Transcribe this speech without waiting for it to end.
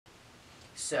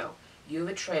So, you have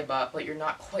a Traybot, but you're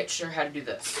not quite sure how to do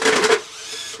this.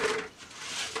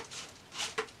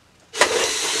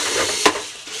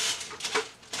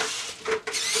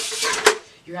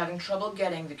 You're having trouble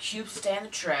getting the cubes to stay in the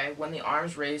tray when the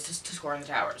arm's raised to score in the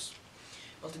towers.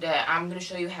 Well, today I'm going to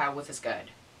show you how with this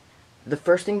guide. The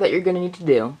first thing that you're going to need to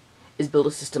do is build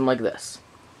a system like this.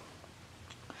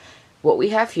 What we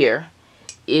have here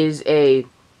is a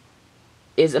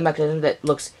mechanism that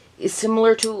is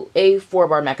similar to a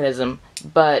 4-bar mechanism,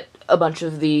 but a bunch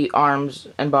of the arms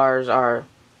and bars are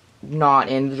not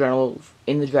in the general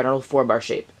 4-bar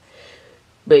shape.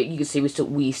 But you can see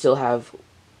we still have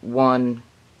 1,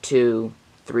 2,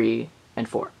 3, and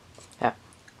 4. Yeah.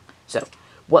 So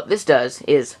what this does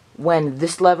is when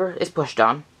this lever is pushed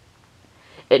on,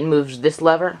 it moves this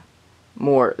lever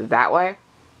more that way,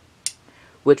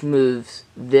 which moves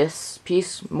this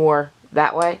piece more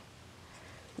that way,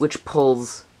 which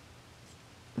pulls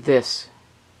this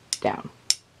down.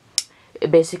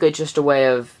 Basically just a way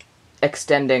of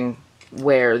extending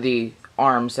where the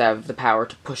arms have the power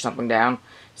to push something down,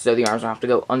 so the arms don't have to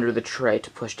go under the tray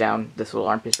to push down this little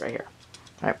arm piece right here.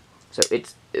 Alright, so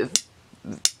it's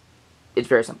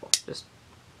very simple, just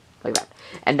like that.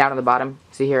 And down on the bottom,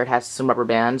 see here, it has some rubber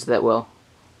bands that will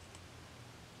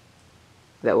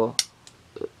pull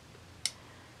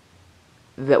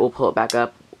it back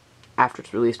up after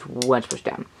it's released when it's pushed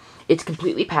down. It's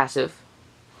completely passive.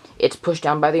 It's pushed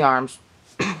down by the arms.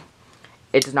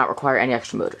 It does not require any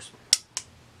extra motors.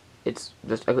 It's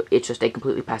just a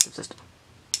completely passive system.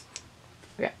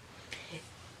 Okay.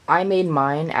 I made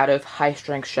mine out of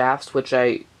high-strength shafts, which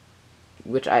I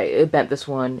bent this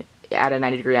one at a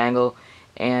 90-degree angle,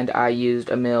 and I used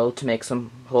a mill to make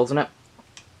some holes in it.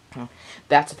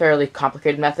 That's a fairly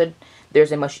complicated method.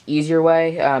 There's a much easier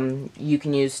way. You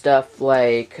can use stuff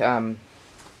like let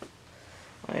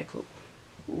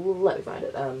me find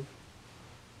it.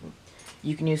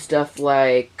 You can use stuff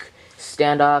like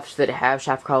standoffs that have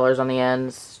shaft collars on the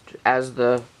ends as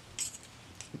the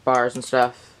bars and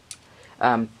stuff.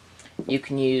 You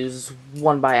can use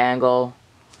 1x angle.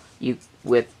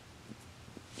 With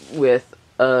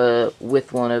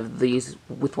one of these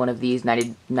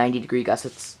 90-degree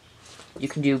gussets. You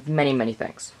can do many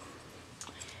things.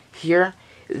 Here,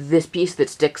 this piece that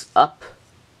sticks up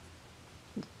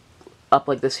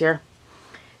like this here,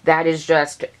 that is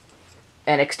just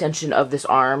an extension of this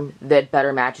arm that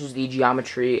better matches the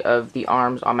geometry of the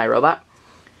arms on my robot.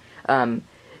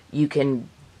 You can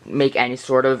make any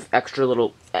sort of extra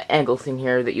little angle thing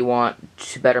here that you want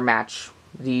to better match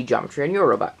the geometry on your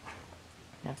robot.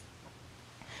 Yeah.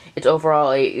 It's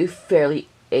overall a fairly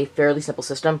simple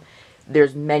system.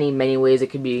 There's many ways it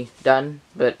can be done,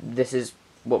 but this is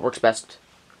what works best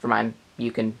for mine.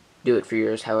 You can do it for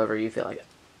yours however you feel like it.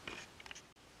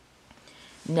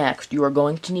 Next, you are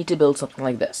going to need to build something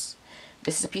like this.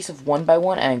 This is a piece of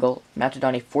 1x1 angle mounted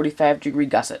on a 45-degree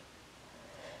gusset.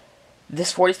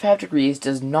 This 45 degrees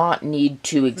does not need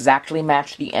to exactly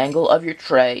match the angle of your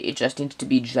tray, it just needs to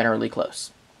be generally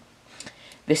close.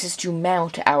 This is to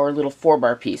mount our little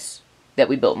 4-bar piece that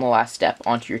we built in the last step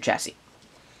onto your chassis.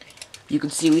 You can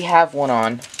see we have one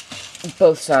on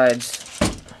both sides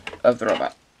of the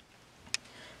robot.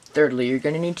 Thirdly, you're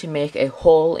going to need to make a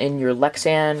hole in your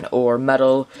Lexan or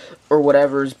metal or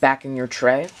whatever's backing your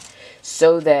tray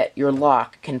so that your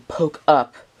lock can poke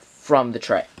up from the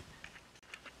tray.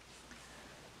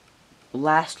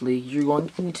 Lastly, you're going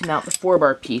to need to mount the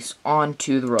 4-bar piece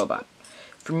onto the robot.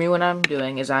 For me, what I'm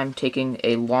doing is I'm taking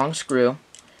a long screw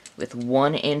with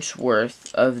 1 inch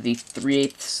worth of the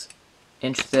 3/8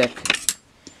 inch thick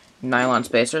nylon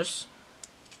spacers,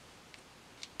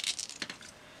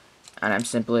 and I'm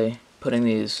simply putting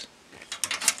these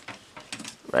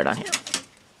right on here.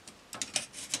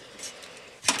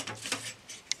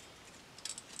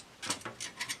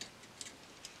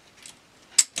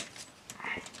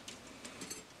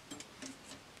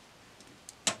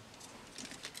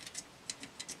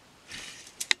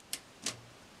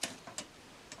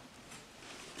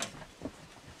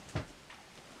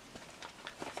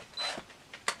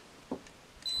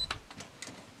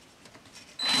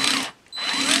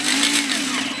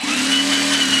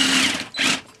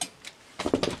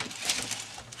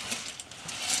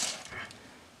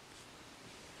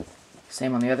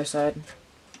 Same on the other side.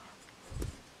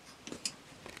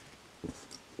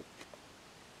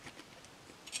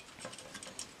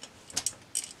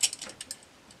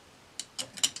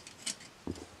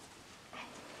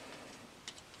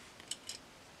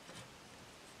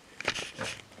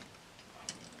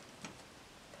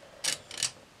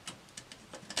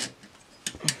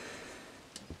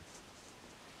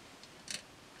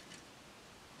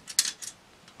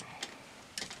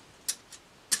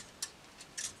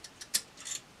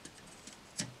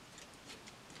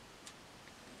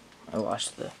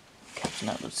 lost the catch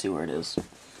nut. Let's see where it is.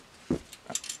 Oh,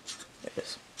 there it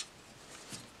is.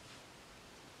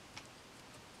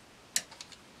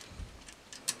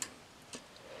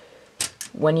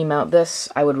 When you mount this,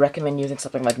 I would recommend using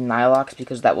something like Nylox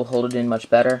because that will hold it in much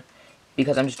better.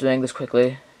 Because I'm just doing this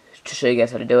quickly to show you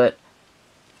guys how to do it,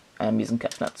 I'm using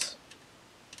catch nuts.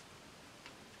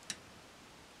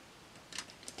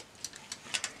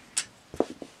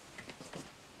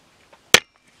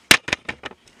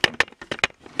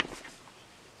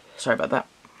 Sorry about that.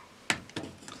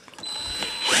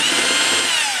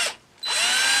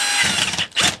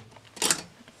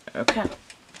 Okay.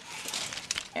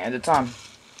 And it's on.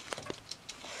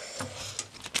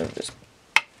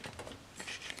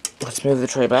 Let's move the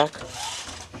tray back.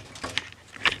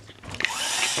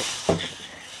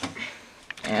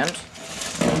 And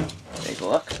take a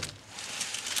look.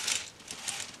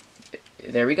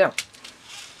 There we go.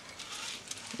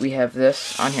 We have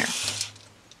this on here.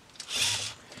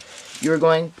 You're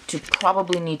going to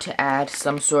probably need to add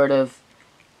some sort of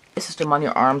system on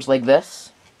your arms like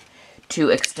this to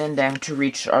extend them to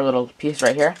reach our little piece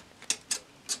right here.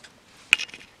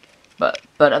 But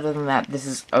other than that, this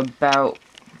is about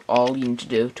all you need to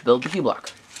do to build the cube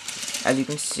block. As you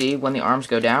can see, when the arms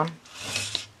go down,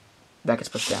 that gets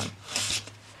pushed down.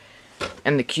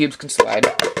 And the cubes can slide.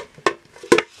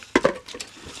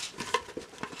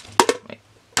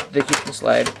 The cube can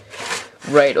slide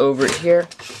right over here,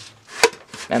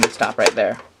 and stop right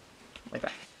there, like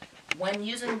that. When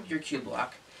using your cube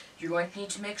block, you're going to need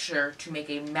to make sure to make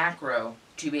a macro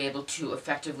to be able to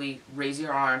effectively raise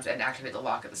your arms and activate the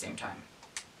lock at the same time.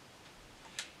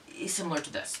 It's similar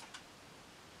to this.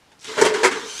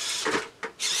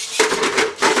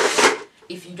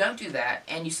 If you don't do that,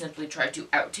 and you simply try to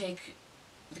outtake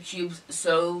the cubes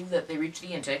so that they reach the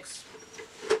intakes,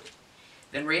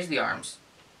 then raise the arms,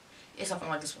 something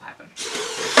like this will happen.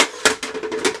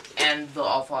 And they'll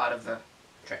all fall out of the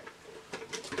tray.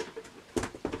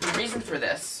 The reason for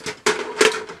this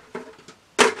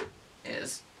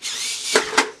is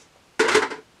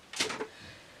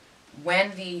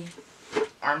when the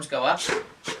arms go up,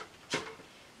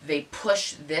 they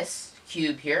push this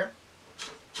cube here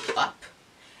up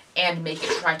and make it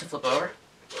try to flip over,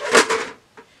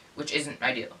 which isn't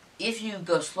ideal. If you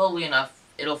go slowly enough,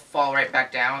 it'll fall right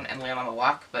back down and land on the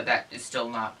lock, but that is still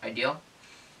not ideal.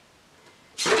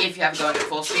 If you have it going at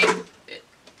full speed,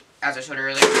 as I showed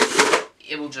earlier,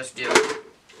 it will just do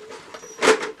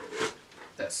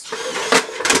this.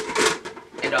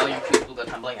 And all your cubes will go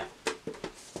tumbling out.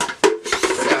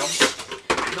 So,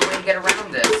 the way to get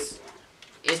around this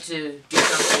is to do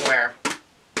something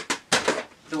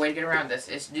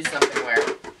where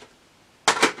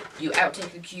you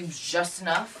outtake the cubes just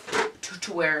enough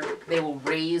to where they will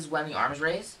raise when the arms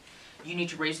raise. You need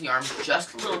to raise the arms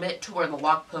just a little bit to where the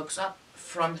lock pokes up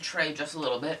from the tray just a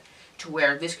little bit, to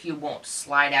where this cube won't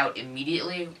slide out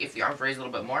immediately if the arms raise a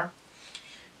little bit more.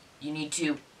 You need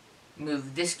to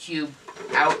move this cube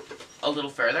out a little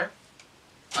further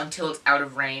until it's out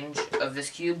of range of this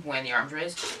cube when the arms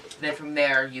raise. Then from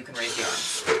there you can raise the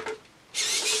arms.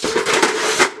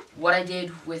 What I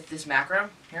did with this macro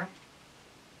here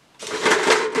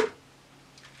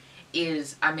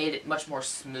is I made it much more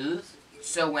smooth,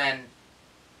 so when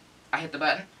I hit the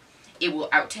button, it will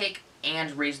outtake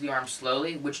and raise the arm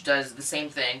slowly, which does the same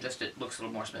thing, just it looks a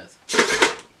little more smooth.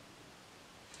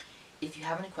 If you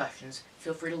have any questions,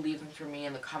 feel free to leave them for me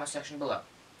in the comment section below.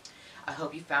 I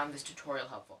hope you found this tutorial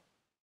helpful.